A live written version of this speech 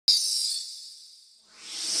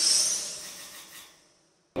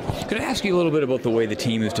Could I ask you a little bit about the way the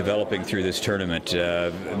team is developing through this tournament?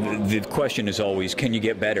 The question is always, can you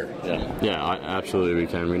get better? Yeah, absolutely we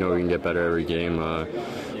can. We know we can get better every game.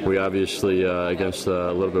 We obviously, against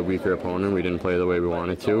a little bit weaker opponent, we didn't play the way we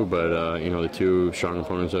wanted to, but the two strong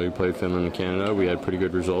opponents that we played, Finland and Canada, we had pretty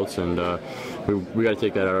good results, and we got to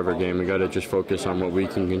take that out of our game. We got to just focus on what we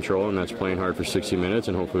can control, and that's playing hard for 60 minutes,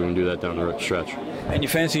 and hopefully we can do that down the stretch. And you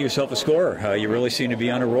fancy yourself a scorer? You really seem to be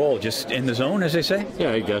on a roll, just in the zone, as they say?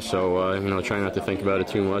 Yeah, I guess so. Try not to think about it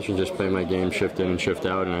too much and just play my game, shift in and shift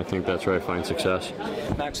out, and I think that's where I find success.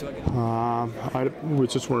 We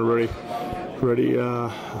just weren't ready,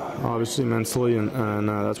 obviously mentally, and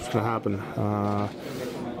that's what's going to happen.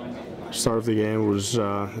 Start of the game was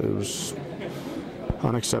it was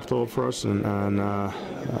unacceptable for us, and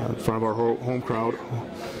in front of our home crowd,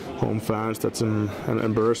 home fans, that's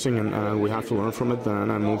embarrassing, and we have to learn from it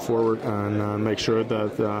and move forward and make sure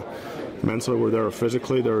that mentally we're there.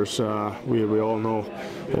 Physically, we all know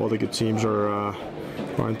all the good teams are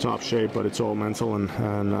in top shape, but it's all mental, and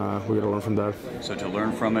we got to learn from that. So to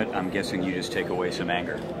learn from it, I'm guessing you just take away some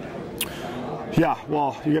anger. Yeah,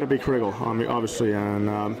 well, you got to be critical, obviously, and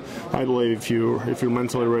I believe if you're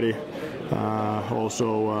mentally ready,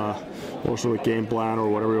 also with game plan or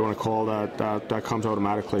whatever you want to call that comes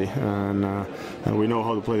automatically, and we know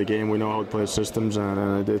how to play the game, we know how to play the systems,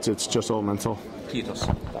 and it's just all mental. Kiitos.